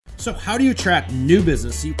So how do you attract new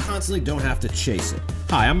business so you constantly don't have to chase it?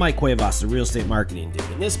 Hi, I'm Mike Cuevas, the Real Estate Marketing Dude,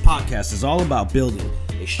 and this podcast is all about building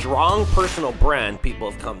a strong personal brand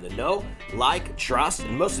people have come to know, like, trust,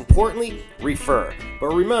 and most importantly, refer. But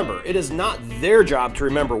remember, it is not their job to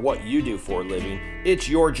remember what you do for a living. It's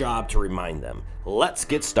your job to remind them. Let's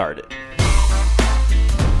get started.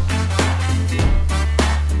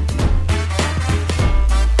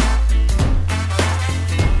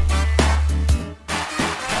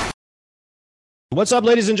 What's up,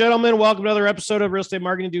 ladies and gentlemen? Welcome to another episode of Real Estate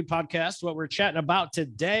Marketing Dude podcast. What we're chatting about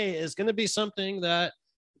today is going to be something that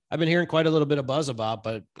I've been hearing quite a little bit of buzz about,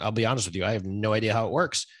 but I'll be honest with you, I have no idea how it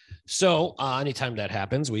works. So anytime that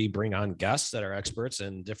happens, we bring on guests that are experts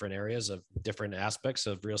in different areas of different aspects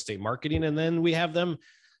of real estate marketing, and then we have them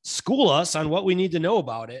school us on what we need to know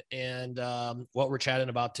about it. And what we're chatting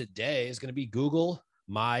about today is going to be Google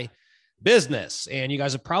My Business. And you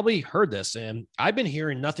guys have probably heard this, and I've been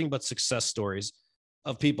hearing nothing but success stories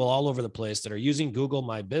of people all over the place that are using Google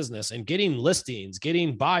My Business and getting listings,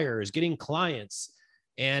 getting buyers, getting clients.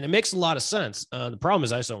 And it makes a lot of sense. The problem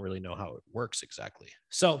is I just don't really know how it works exactly.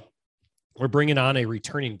 So we're bringing on a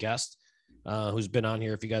returning guest who's been on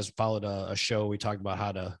here. If you guys followed a show, we talked about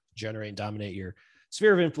how to generate and dominate your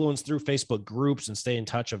sphere of influence through Facebook groups and stay in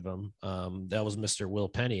touch of them. That was Mr. Will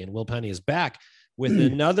Penny, and Will Penny is back with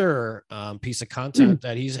another piece of content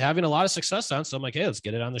that he's having a lot of success on. So I'm like, hey, let's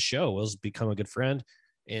get it on the show. Will's become a good friend,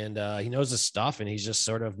 and he knows his stuff, and he just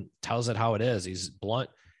sort of tells it how it is. He's blunt.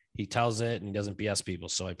 He tells it, and he doesn't BS people.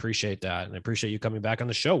 So I appreciate that. And I appreciate you coming back on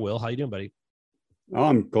the show, Will. How you doing, buddy? Oh,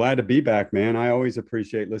 I'm glad to be back, man. I always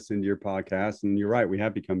appreciate listening to your podcast, and you're right. We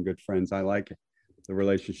have become good friends. I like the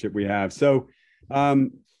relationship we have. So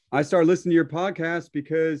I started listening to your podcast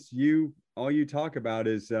because all you talk about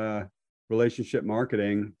is relationship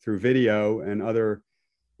marketing through video and other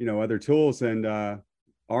tools. And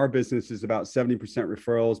our business is about 70%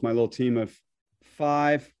 referrals. My little team of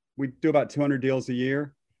 5, we do about 200 deals a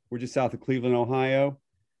year. We're just south of Cleveland, Ohio.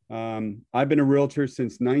 I've been a realtor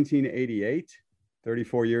since 1988,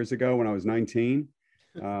 34 years ago when I was 19,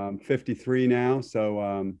 53 now.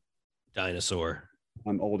 So Dinosaur.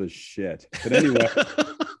 I'm old as shit. But anyway,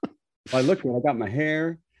 I got my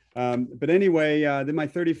hair. But anyway, then my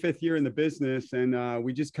 35th year in the business, and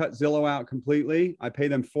we just cut Zillow out completely. I pay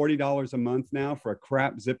them $40 a month now for a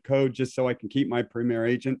crap zip code just so I can keep my Premier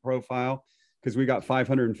Agent profile, because we got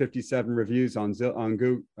 557 reviews on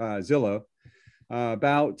Zillow.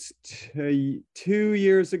 About 2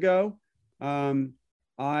 years ago,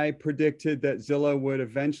 I predicted that Zillow would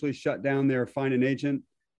eventually shut down their Find an Agent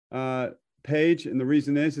page. And the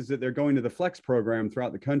reason is that they're going to the Flex program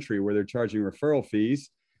throughout the country where they're charging referral fees.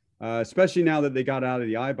 Especially now that they got out of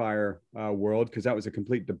the iBuyer world, because that was a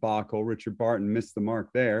complete debacle. Richard Barton missed the mark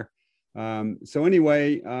there. So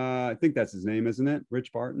anyway, I think that's his name, isn't it?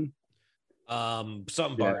 Rich Barton?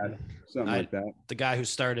 Something Barton. Something like that. The guy who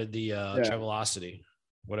started the Travelocity,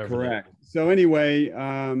 whatever. Correct. So anyway,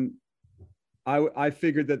 I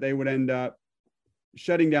figured that they would end up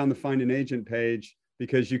shutting down the Find an Agent page,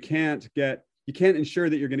 because you can't ensure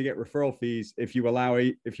that you're going to get referral fees if you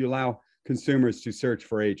allow consumers to search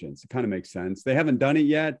for agents. It kind of makes sense. They haven't done it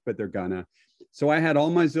yet, but they're gonna. So I had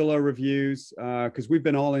all my Zillow reviews, because we've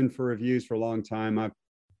been all in for reviews for a long time.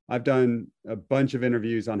 I've done a bunch of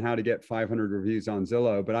interviews on how to get 500 reviews on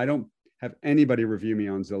Zillow, but I don't have anybody review me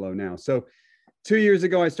on Zillow now. So 2 years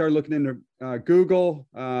ago, I started looking into Google.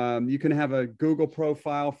 You can have a Google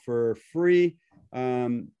profile for free.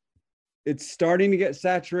 It's starting to get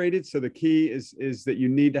saturated. So the key is that you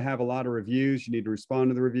need to have a lot of reviews. You need to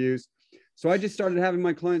respond to the reviews. So I just started having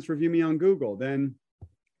my clients review me on Google. Then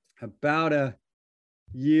about a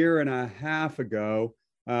year and a half ago,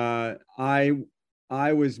 I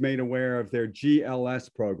was made aware of their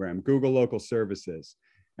GLS program, Google Local Services.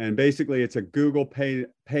 And basically it's a Google paid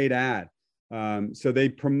ad. So they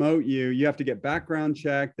promote you. You have to get background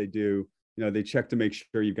checked. They do, they check to make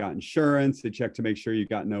sure you've got insurance. They check to make sure you've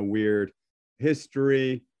got no weird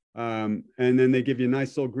history. And then they give you a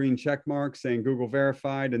nice little green check mark saying Google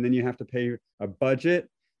verified, and then you have to pay a budget.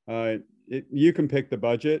 You can pick the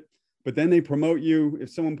budget, but then they promote you. If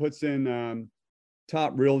someone puts in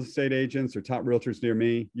top real estate agents or top realtors near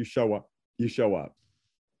me, you show up.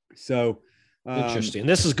 So interesting.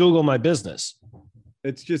 This is Google My Business.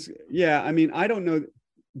 It's just, I don't know.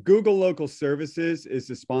 Google Local Services is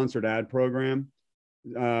a sponsored ad program.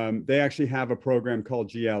 They actually have a program called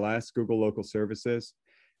GLS, Google Local Services.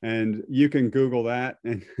 And you can Google that.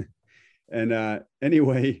 And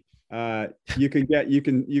anyway, you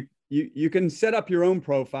can set up your own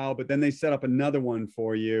profile, but then they set up another one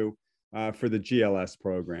for you for the GLS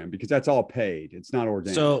program, because that's all paid. It's not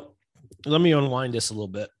organic. So let me unwind this a little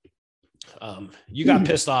bit. You got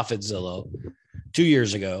pissed off at Zillow 2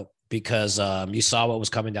 years ago because you saw what was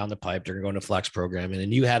coming down the pipe. They're going to Flex program, and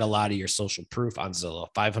then you had a lot of your social proof on Zillow,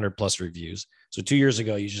 500 plus reviews. So 2 years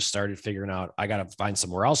ago, you just started figuring out, I got to find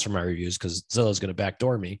somewhere else for my reviews because Zillow is going to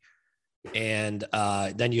backdoor me. And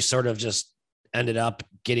then you sort of just ended up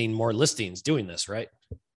getting more listings doing this, right?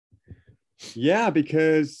 Yeah,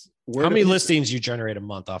 because how many listings you generate a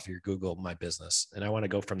month off of your Google My Business? And I want to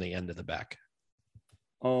go from the end to the back.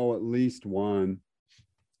 Oh, at least one.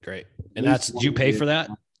 Great. And that's, do you pay for that?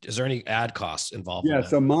 Is there any ad costs involved? Yeah.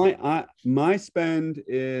 So my spend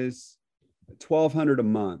is $1,200 a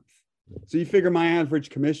month. So you figure my average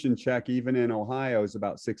commission check, even in Ohio, is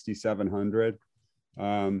about $6,700.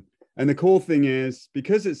 And the cool thing is,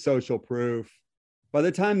 because it's social proof, by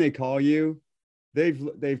the time they call you,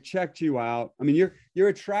 they've checked you out. I mean, you're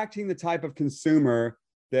attracting the type of consumer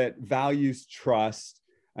that values trust,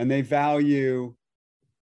 and they value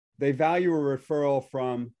a referral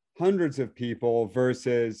from hundreds of people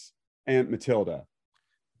versus Aunt Matilda.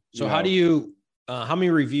 So how many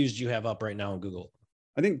reviews do you have up right now on Google?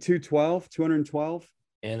 I think 212.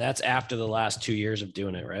 And that's after the last 2 years of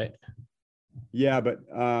doing it, right? Yeah, but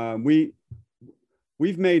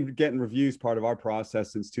we've made getting reviews part of our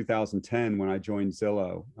process since 2010 when I joined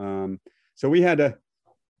Zillow. So we had a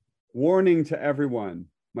warning to everyone,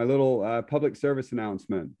 my little public service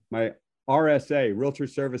announcement, my RSA, Realtor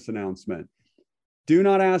Service Announcement. Do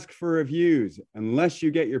not ask for reviews unless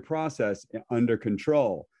you get your process under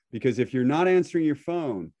control. Because if you're not answering your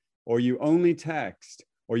phone, or you only text,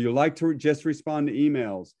 or you like to just respond to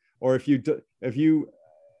emails, or if you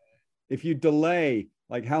delay,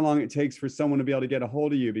 like how long it takes for someone to be able to get a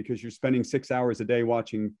hold of you because you're spending 6 hours a day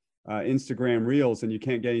watching Instagram Reels and you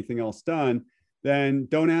can't get anything else done, then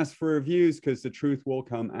don't ask for reviews, because the truth will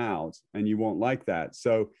come out and you won't like that.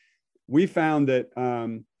 So we found that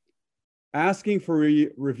asking for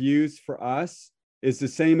reviews for us is the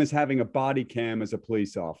same as having a body cam as a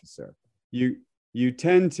police officer. You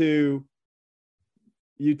tend to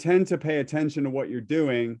pay attention to what you're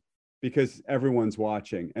doing because everyone's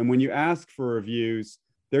watching. And when you ask for reviews,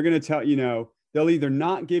 they're going to tell, they'll either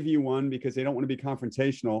not give you one because they don't want to be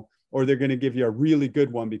confrontational, or they're going to give you a really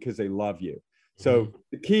good one because they love you. So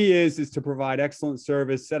the key is to provide excellent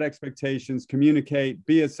service, set expectations, communicate,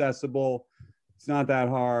 be accessible. It's not that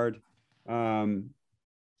hard. And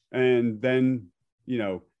then,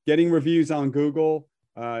 getting reviews on Google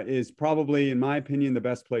is probably, in my opinion, the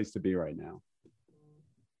best place to be right now.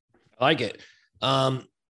 I like it.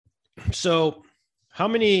 So how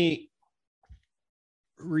many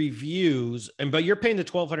reviews, but you're paying the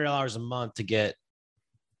 $1,200 a month to get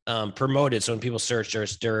promoted. So when people search,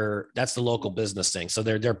 that's the local business thing. So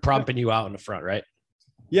they're prompting you out in the front, right?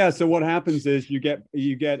 Yeah. So what happens is you get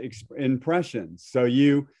impressions. So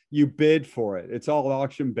you bid for it. It's all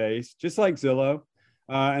auction based, just like Zillow.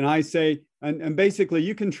 And I say, and basically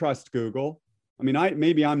you can trust Google. I mean,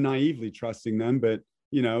 maybe I'm naively trusting them, but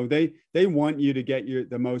they want you to get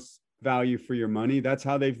the most value for your money. That's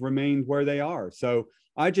how they've remained where they are. So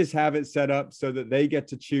I just have it set up so that they get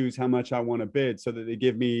to choose how much I want to bid, so that they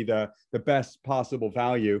give me the best possible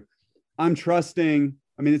value. I'm trusting.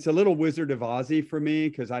 I mean, it's a little Wizard of Ozzy for me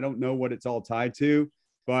because I don't know what it's all tied to,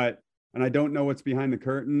 and I don't know what's behind the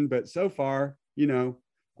curtain. But so far,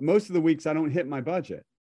 most of the weeks I don't hit my budget.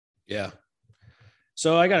 Yeah.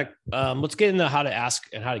 So I got to, let's get into how to ask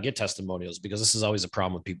and how to get testimonials, because this is always a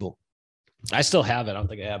problem with people. I still have it. I don't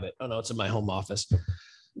think I have it. Oh no, it's in my home office.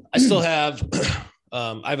 I still have,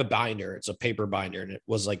 I have a binder. It's a paper binder, and it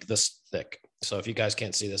was like this thick. So if you guys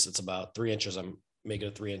can't see this, it's about 3 inches. I'm making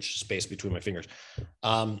a 3-inch space between my fingers.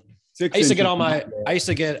 I used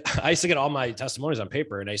to get all my testimonials on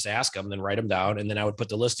paper, and I used to ask them, and then write them down. And then I would put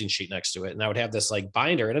the listing sheet next to it. And I would have this like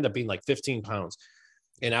binder. It ended up being like 15 pounds.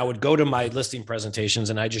 And I would go to my listing presentations,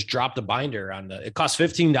 and I just dropped the binder it cost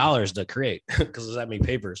 $15 to create because there's that many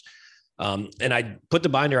papers. And I put the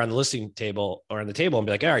binder on the listing table or on the table and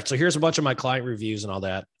be like, all right, so here's a bunch of my client reviews and all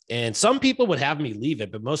that. And some people would have me leave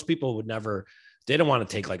it, but most people would never. They don't want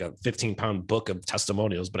to take like a 15-pound book of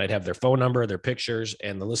testimonials, but I'd have their phone number, their pictures,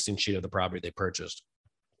 and the listing sheet of the property they purchased.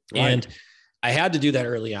 Right. And I had to do that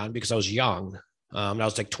early on because I was young. I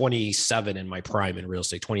was like 27 in my prime in real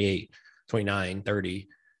estate, 28, 29, 30.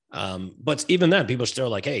 But even then, people are still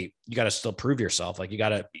like, hey, you got to still prove yourself. Like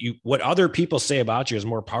what other people say about you is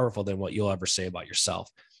more powerful than what you'll ever say about yourself.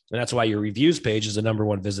 And that's why your reviews page is the number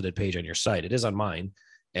one visited page on your site. It is on mine.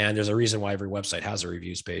 And there's a reason why every website has a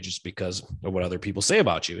reviews page. It's because of what other people say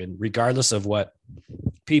about you. And regardless of what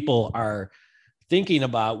people are thinking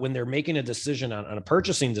about when they're making a decision on a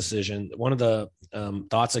purchasing decision, one of the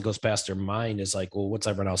thoughts that goes past their mind is like, well, what's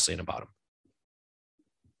everyone else saying about them?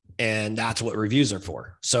 And that's what reviews are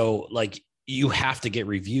for. So like, you have to get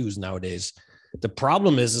reviews nowadays. The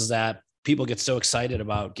problem is that people get so excited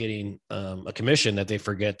about getting a commission that they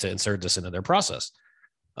forget to insert this into their process.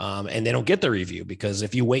 And they don't get the review, because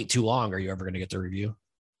if you wait too long, are you ever going to get the review?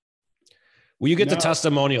 Will you get the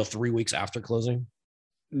testimonial 3 weeks after closing?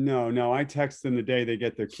 No, I text them the day they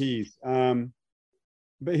get their keys.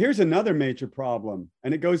 But here's another major problem,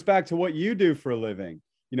 and it goes back to what you do for a living,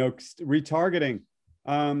 retargeting.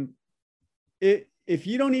 If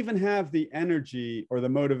you don't even have the energy or the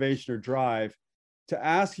motivation or drive to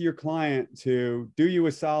ask your client to do you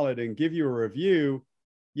a solid and give you a review,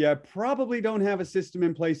 you probably don't have a system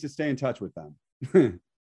in place to stay in touch with them. You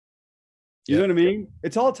know what I mean?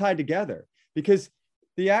 It's all tied together, because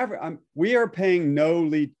the average, we are paying no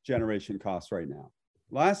lead generation costs right now.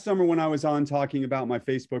 Last summer, when I was on talking about my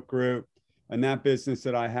Facebook group and that business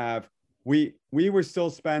that I have, we were still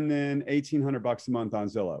spending $1,800 a month on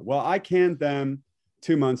Zillow. Well, I canned them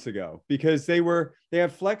 2 months ago because they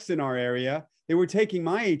have Flex in our area. They were taking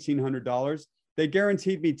my $1,800. They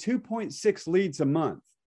guaranteed me 2.6 leads a month.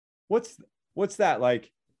 What's that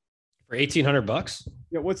like? For $1,800?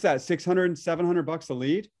 Yeah. What's that? $600, $700 a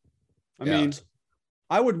lead? I mean,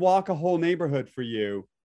 I would walk a whole neighborhood for you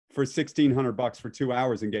for $1,600 for 2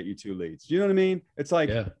 hours and get you 2 leads. You know what I mean? It's like,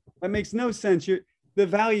 that makes no sense. The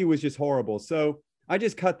value was just horrible. So I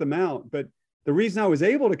just cut them out. But the reason I was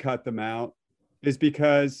able to cut them out is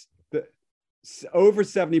because over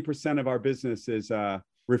 70% of our business is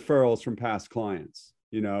referrals from past clients.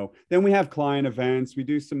 Then we have client events. We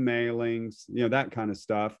do some mailings, that kind of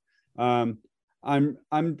stuff. I'm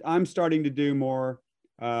starting to do more.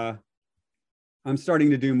 I'm starting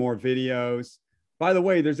to do more videos. By the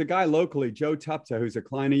way, there's a guy locally, Joe Tupta, who's a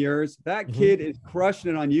client of yours. That kid is crushing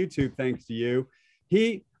it on YouTube, thanks to you.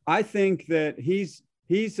 I think that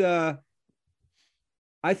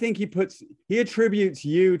I think he attributes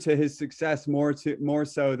you to his success more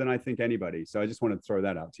so than I think anybody. So I just want to throw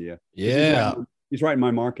that out to you. Yeah. He's right in my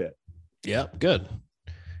market. Yeah. Good.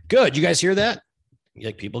 You guys hear that?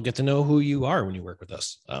 Like, people get to know who you are when you work with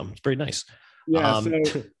us. It's pretty nice. Yeah.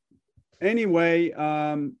 So anyway,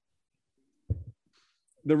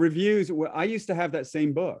 the reviews, I used to have that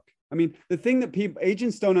same book. I mean, the thing that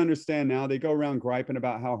agents don't understand now, they go around griping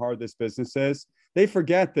about how hard this business is. They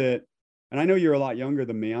forget that, and I know you're a lot younger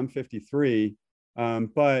than me, I'm 53.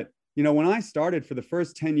 But when I started, for the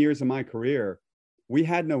first 10 years of my career, we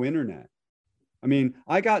had no internet. I mean,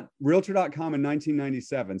 I got Realtor.com in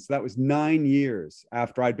 1997. So that was 9 years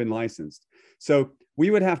after I'd been licensed. So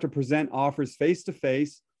we would have to present offers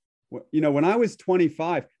face-to-face. When I was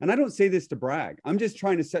 25, and I don't say this to brag, I'm just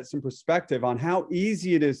trying to set some perspective on how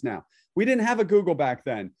easy it is now. We didn't have a Google back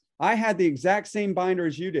then. I had the exact same binder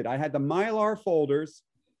as you did. I had the Mylar folders,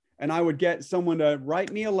 and I would get someone to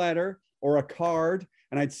write me a letter or a card,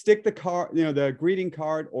 and I'd stick the card, the greeting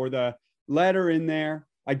card or the letter in there.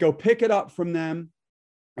 I'd go pick it up from them.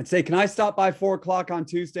 I'd say, can I stop by 4 o'clock on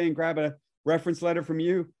Tuesday and grab a reference letter from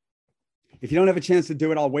you? If you don't have a chance to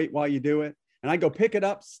do it, I'll wait while you do it. And I go pick it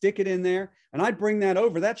up, stick it in there, and I'd bring that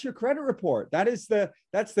over. That's your credit report. That's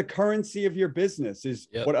the currency of your business, is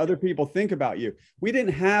what other people think about you.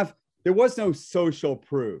 There was no social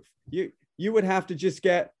proof. You would have to just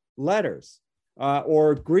get letters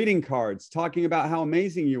or greeting cards talking about how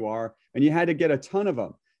amazing you are, and you had to get a ton of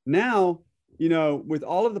them. Now, with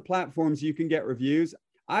all of the platforms, you can get reviews.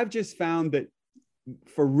 I've just found that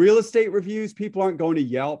for real estate reviews, people aren't going to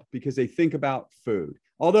Yelp because they think about food.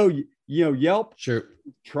 Although, Yelp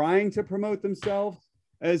trying to promote themselves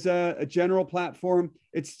as a general platform,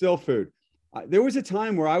 it's still food. There was a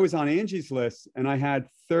time where I was on Angie's List and I had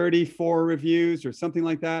 34 reviews or something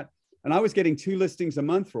like that. And I was getting 2 listings a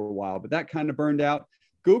month for a while, but that kind of burned out.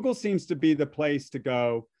 Google seems to be the place to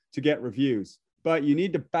go to get reviews, but you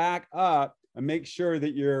need to back up and make sure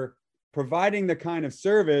that you're providing the kind of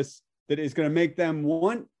service that is going to make them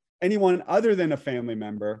anyone other than a family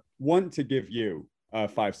member want to give you a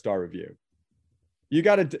 5-star review. You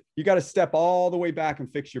got to step all the way back and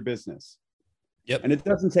fix your business. Yep. And it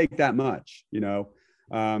doesn't take that much,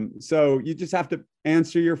 so you just have to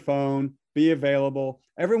answer your phone, be available.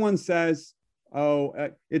 Everyone says,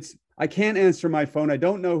 I can't answer my phone. I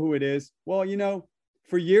don't know who it is. Well,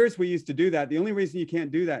 for years we used to do that. The only reason you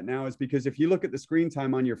can't do that now is because if you look at the screen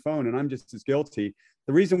time on your phone, and I'm just as guilty,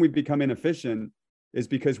 the reason we've become inefficient is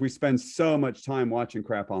because we spend so much time watching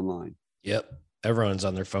crap online. Yep. Everyone's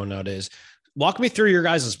on their phone nowadays. Walk me through your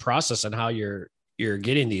guys' process and how you're you're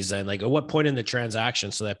getting these then? Like, at what point in the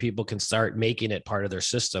transaction so that people can start making it part of their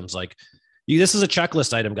systems? Like, this is a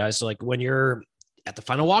checklist item, guys. So like when you're at the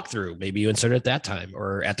final walkthrough, maybe you insert it at that time,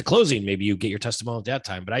 or at the closing, maybe you get your testimonial at that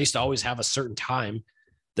time. But I used to always have a certain time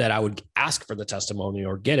that I would ask for the testimony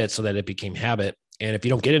or get it so that it became habit. And if you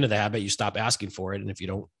don't get into the habit, you stop asking for it. And if you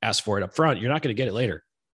don't ask for it up front, you're not going to get it later.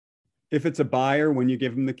 If it's a buyer, when you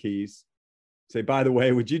give them the keys, say, by the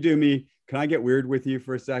way, would you do me? Can I get weird with you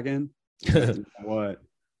for a second? What?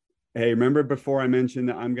 Hey, remember before I mentioned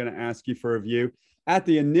that I'm going to ask you for a review? At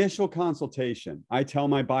the initial consultation, I tell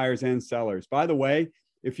my buyers and sellers, by the way,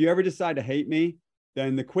 if you ever decide to hate me,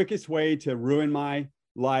 then the quickest way to ruin my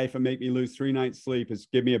life and make me lose 3 nights sleep is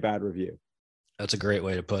give me a bad review. That's a great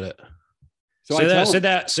way to put it. So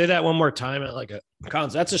say that one more time at like a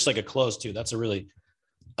cons. That's just like a close too. That's a really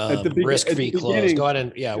risk-free close. Go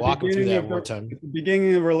ahead and walk them through that one more time. At the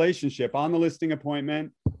beginning of a relationship, on the listing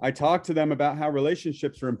appointment, I talk to them about how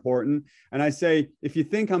relationships are important. And I say, if you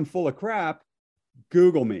think I'm full of crap,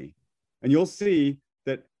 Google me, and you'll see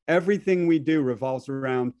that everything we do revolves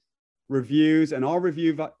around reviews, and all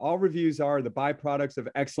reviews are the byproducts of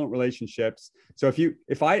excellent relationships. So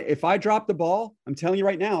if I drop the ball, I'm telling you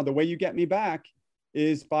right now, the way you get me back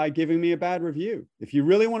is by giving me a bad review. If you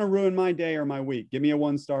really want to ruin my day or my week, give me a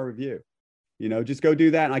 1-star review. Just go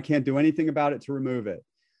do that, and I can't do anything about it to remove it.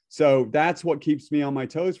 So that's what keeps me on my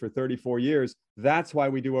toes for 34 years. That's why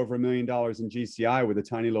we do over $1 million in GCI with a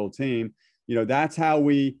tiny little team. That's how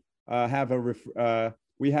we have a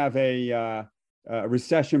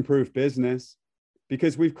recession-proof business,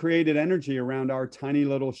 because we've created energy around our tiny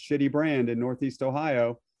little shitty brand in Northeast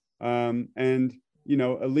Ohio. And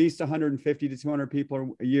at least 150 to 200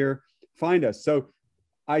 people a year find us. So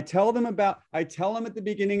I tell them at the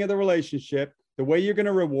beginning of the relationship, the way you're going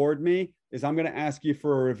to reward me is I'm going to ask you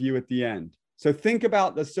for a review at the end. So think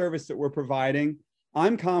about the service that we're providing.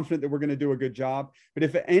 I'm confident that we're going to do a good job. But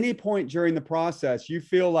if at any point during the process, you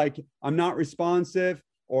feel like I'm not responsive,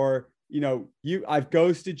 or, I've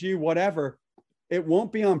ghosted you, whatever, it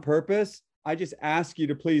won't be on purpose. I just ask you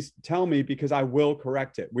to please tell me, because I will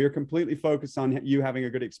correct it. We are completely focused on you having a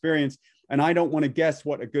good experience, and I don't want to guess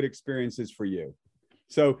what a good experience is for you.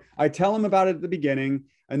 So I tell them about it at the beginning,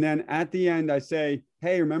 and then at the end I say,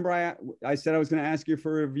 hey, remember I said I was going to ask you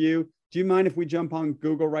for a review? Do you mind if we jump on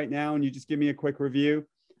Google right now and you just give me a quick review?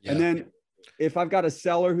 Yeah. And then if I've got a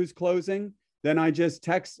seller who's closing, then I just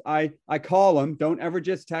text, I call them. Don't ever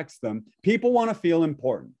just text them. People want to feel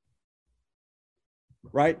important,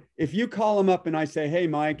 right? If you call them up and I say, hey,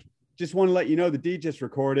 Mike, just want to let you know the deed just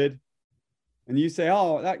recorded. And you say,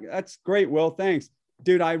 oh, that's great, Will, thanks.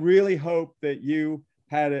 Dude, I really hope that you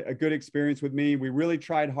had a good experience with me. We really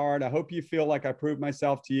tried hard. I hope you feel like I proved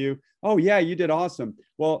myself to you. Oh yeah, you did awesome.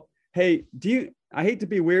 Well, hey, I hate to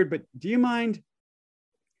be weird, but do you mind?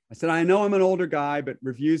 I said, I know I'm an older guy, but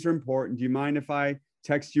reviews are important. Do you mind if I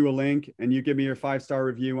text you a link and you give me your 5-star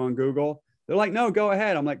review on Google? They're like, no, go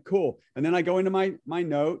ahead. I'm like, cool. And then I go into my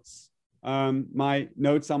notes on my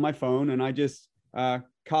phone, and I just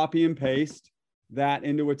copy and paste that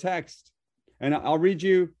into a text. And I'll read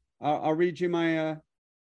you what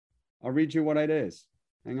it is.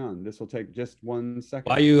 Hang on. This will take just 1 second.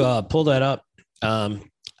 While you pull that up, and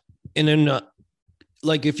then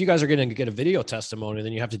like if you guys are going to get a video testimony,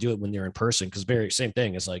 then you have to do it when you're in person, because same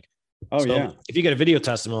thing. It's like, if you get a video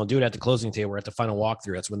testimony, do it at the closing table or at the final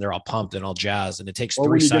walkthrough. That's when they're all pumped and all jazzed, and it takes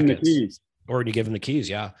 3 seconds. Or when you give them the keys,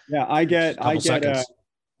 yeah. Yeah, I get a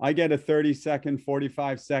 30-second,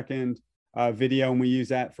 45-second video, and we use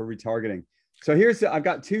that for retargeting. So I've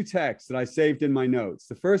got 2 texts that I saved in my notes.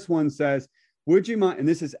 The first one says, would you mind, and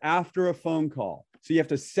this is after a phone call. So you have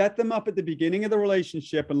to set them up at the beginning of the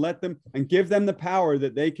relationship and give them the power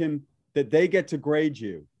that they get to grade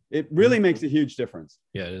you. It really makes a huge difference.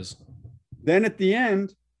 Yeah, it is. Then at the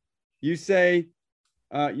end, you say,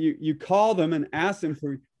 you call them and ask them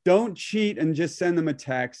don't cheat and just send them a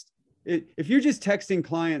text. If you're just texting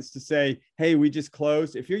clients to say, hey, we just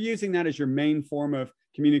closed, if you're using that as your main form of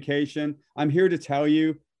communication, I'm here to tell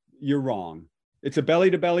you, you're wrong. It's a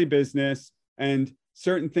belly-to-belly business, and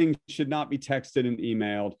certain things should not be texted and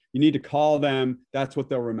emailed. You need to call them. That's what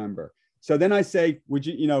they'll remember. So then I say,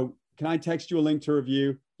 can I text you a link to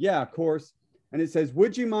review? Yeah, of course. And it says,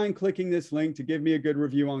 would you mind clicking this link to give me a good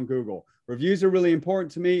review on Google? Reviews are really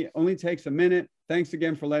important to me. It only takes a minute. Thanks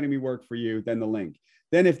again for letting me work for you. Then the link.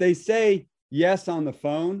 Then if they say yes on the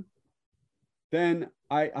phone, then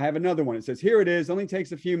I have another one. It says, here it is. Only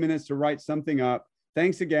takes a few minutes to write something up.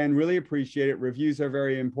 Thanks again. Really appreciate it. Reviews are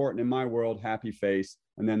very important in my world. Happy face.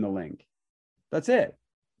 And then the link. That's it.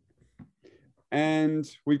 And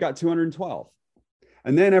we've got 212.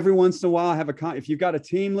 And then every once in a while, I have if you've got a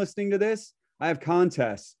team listening to this, I have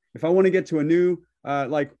contests. If I want to get to a new,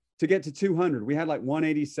 to get to 200, we had like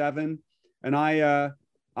 187. And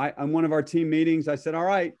on one of our team meetings, I said, all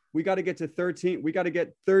right, we got to get to 13. We got to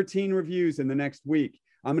get 13 reviews in the next week.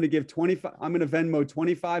 I'm going to give 25. I'm going to Venmo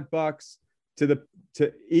 $25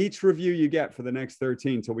 to each review you get for the next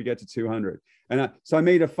 13 till we get to 200. And so I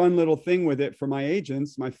made a fun little thing with it for my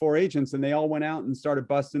agents, my 4 agents, and they all went out and started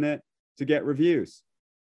busting it to get reviews.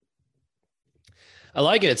 I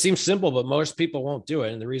like it. It seems simple, but most people won't do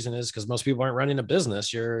it. And the reason is because most people aren't running a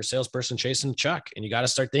business. You're a salesperson chasing a check, and you got to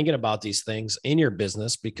start thinking about these things in your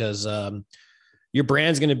business because your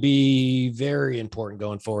brand's going to be very important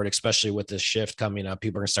going forward, especially with this shift coming up.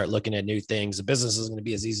 People are going to start looking at new things. The business isn't going to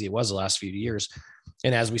be as easy as it was the last few years.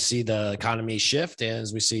 And as we see the economy shift, and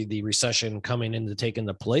as we see the recession coming into taking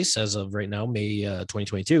the place as of right now, May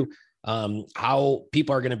 2022, how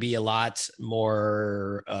people are going to be a lot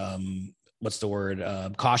more,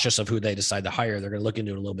 cautious of who they decide to hire. They're going to look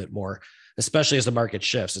into it a little bit more, especially as the market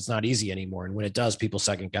shifts. It's not easy anymore. And when it does, people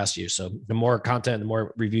second guess you. So the more content, the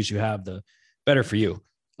more reviews you have, the better for you,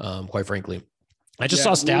 quite frankly. I just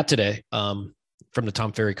saw a stat today from the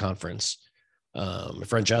Tom Ferry conference. My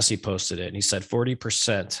friend Jesse posted it, and he said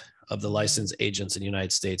 40% of the licensed agents in the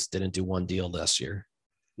United States didn't do one deal last year.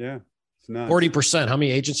 Yeah, it's not 40%. How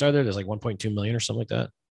many agents are there? There's like 1.2 million or something like that.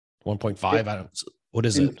 1.5. What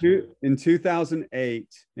is it? In 2008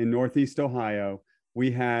 in Northeast Ohio,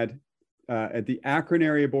 we had at the Akron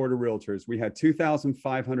Area Board of Realtors, we had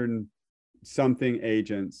 2,500 something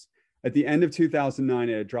agents. At the end of 2009,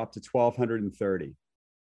 it had dropped to 1,230.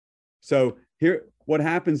 So here, what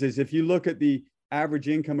happens is if you look at the average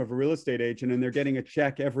income of a real estate agent and they're getting a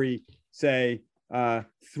check every, say,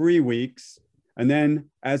 3 weeks, and then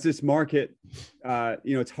as this market,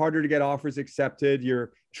 it's harder to get offers accepted.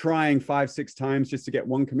 You're trying 5-6 times just to get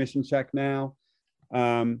one commission check now,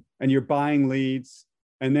 and you're buying leads.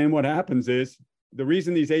 And then what happens is the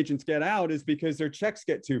reason these agents get out is because their checks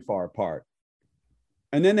get too far apart.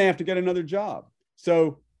 And then they have to get another job.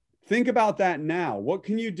 So think about that now. What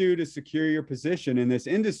can you do to secure your position in this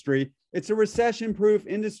industry? It's a recession-proof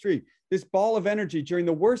industry. This ball of energy during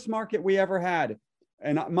the worst market we ever had.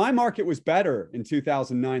 And my market was better in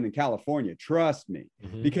 2009 than California, trust me,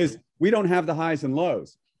 because we don't have the highs and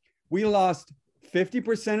lows. We lost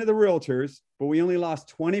 50% of the realtors, but we only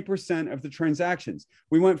lost 20% of the transactions.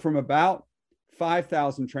 We went from about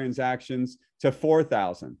 5,000 transactions to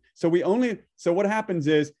 4,000. So what happens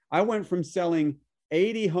is I went from selling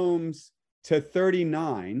 80 homes to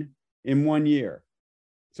 39 in 1 year.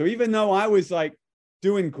 So even though I was like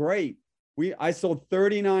doing great, I sold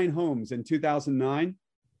 39 homes in 2009.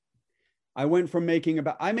 I went from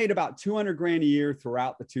I made about 200 grand a year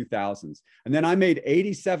throughout the 2000s. And then I made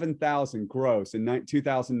 87,000 gross in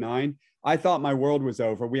 2009. I thought my world was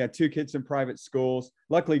over. We had 2 kids in private schools.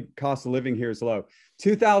 Luckily, cost of living here is low.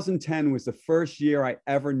 2010 was the first year I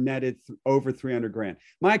ever netted over 300 grand.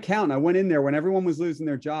 My accountant, I went in there when everyone was losing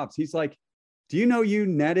their jobs. He's like, do you know you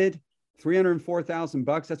netted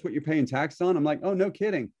 $304,000? That's what you're paying tax on? I'm like, oh, no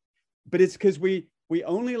kidding. But it's because we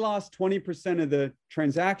only lost 20% of the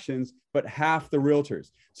transactions, but half the realtors.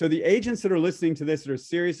 So the agents that are listening to this that are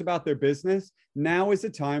serious about their business, now is the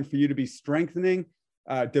time for you to be strengthening,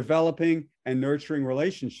 developing, and nurturing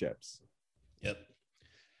relationships. Yep.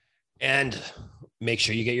 And make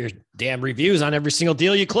sure you get your damn reviews on every single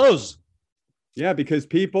deal you close. Yeah, because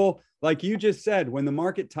people, like you just said, when the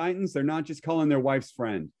market tightens, they're not just calling their wife's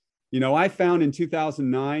friend. I found in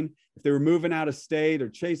 2009, if they were moving out of state or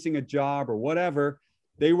chasing a job or whatever,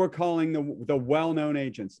 they were calling the well-known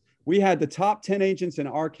agents. We had the top 10 agents in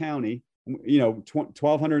our county,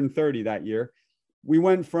 1,230 that year. We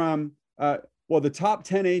went from, the top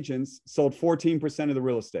 10 agents sold 14% of the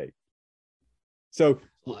real estate. So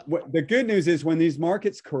the good news is when these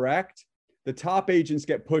markets correct, the top agents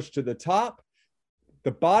get pushed to the top.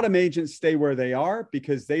 The bottom agents stay where they are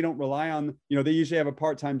because they don't rely on, they usually have a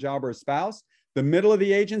part-time job or a spouse. The middle of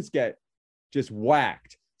the agents get just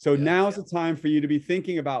whacked. So now's the time for you to be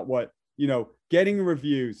thinking about getting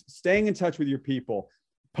reviews, staying in touch with your people,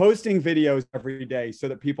 posting videos every day so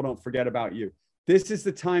that people don't forget about you. This is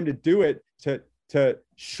the time to do it to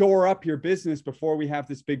shore up your business before we have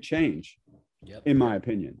this big change, in my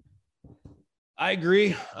opinion. I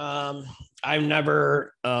agree. I've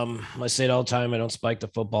never, I say it all the time. I don't spike the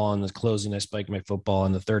football on the closing. I spike my football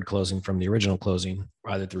on the third closing from the original closing,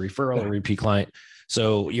 either through referral or repeat client.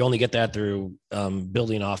 So you only get that through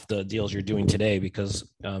building off the deals you're doing today,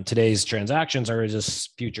 because today's transactions are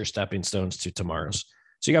just future stepping stones to tomorrow's.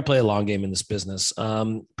 So you got to play a long game in this business.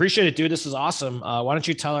 Appreciate it, dude. This is awesome. Why don't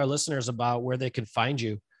you tell our listeners about where they can find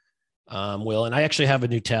you, Will? And I actually have a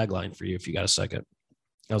new tagline for you if you got a second.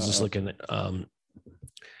 I was just looking at,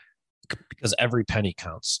 because every penny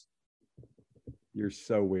counts. You're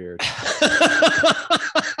so weird.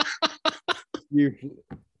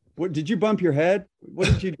 What did you bump your head? What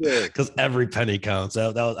did you do? Because every penny counts.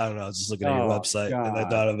 That was, I don't know. I was just looking at your website and I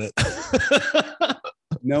thought of it.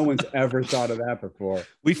 No one's ever thought of that before.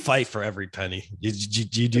 We fight for every penny.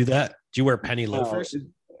 Did you do that? Do you wear penny loafers?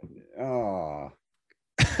 Oh.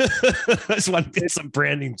 I just want to get some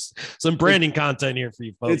branding content here for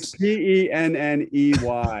you folks. It's PENNEY.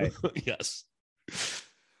 Yes.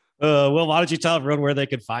 Well, why don't you tell everyone where they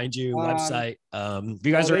can find you? Website. If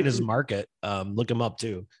you guys are in his market, look him up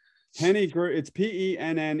too. It's PENNEY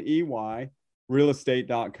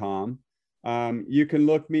realestate.com. You can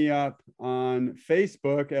look me up on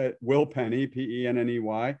Facebook at Will Penny,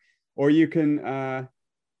 PENNEY, or you can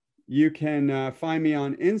find me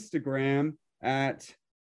on Instagram at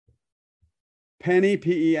Penny,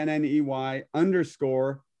 PENNEY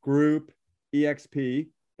 _group EXP.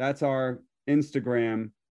 That's our Instagram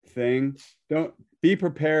thing. Don't be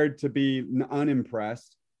prepared to be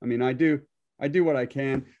unimpressed. I mean, I do what I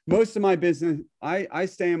can. Most of my business, I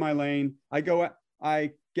stay in my lane. I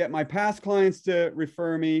get my past clients to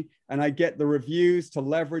refer me, and I get the reviews to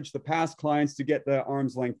leverage the past clients to get the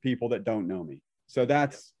arm's length people that don't know me. So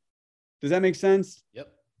does that make sense?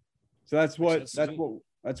 Yep. So that's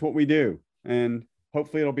what we do. And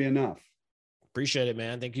hopefully it'll be enough. Appreciate it,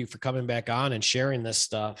 man. Thank you for coming back on and sharing this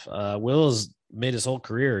stuff. Will has made his whole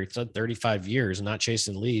career. He's done 35 years, not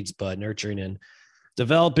chasing leads, but nurturing and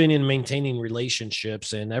developing and maintaining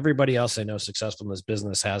relationships. And everybody else I know successful in this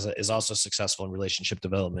business is also successful in relationship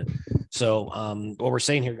development. So what we're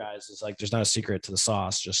saying here, guys, is like, there's not a secret to the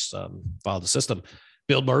sauce. Just follow the system,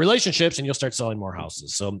 build more relationships, and you'll start selling more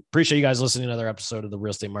houses. So appreciate you guys listening to another episode of the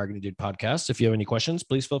Real Estate Marketing Dude podcast. If you have any questions,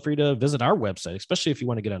 please feel free to visit our website, especially if you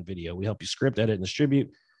want to get on video. We help you script, edit, and distribute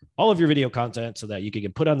all of your video content so that you can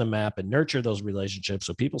get put on the map and nurture those relationships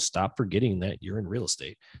so people stop forgetting that you're in real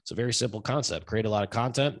estate. It's a very simple concept. Create a lot of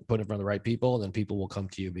content, put it in front of the right people, and then people will come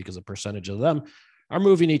to you because a percentage of them are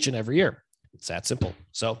moving each and every year. It's that simple.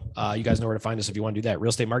 So you guys know where to find us if you want to do that.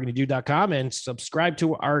 realestatemarketingdude.com, and subscribe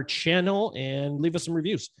to our channel and leave us some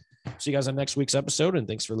reviews. See you guys on next week's episode, and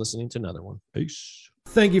thanks for listening to another one. Peace.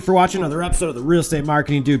 Thank you for watching another episode of the Real Estate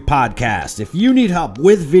Marketing Dude podcast. If you need help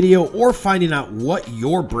with video or finding out what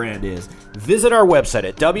your brand is, visit our website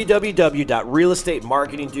at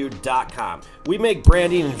www.realestatemarketingdude.com. We make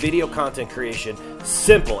branding and video content creation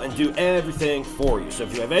simple and do everything for you. So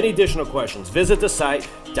if you have any additional questions, visit the site,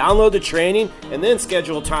 download the training, and then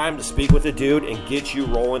schedule time to speak with a dude and get you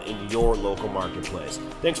rolling in your local marketplace.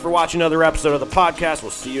 Thanks for watching another episode of the podcast. We'll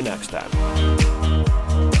see you next time.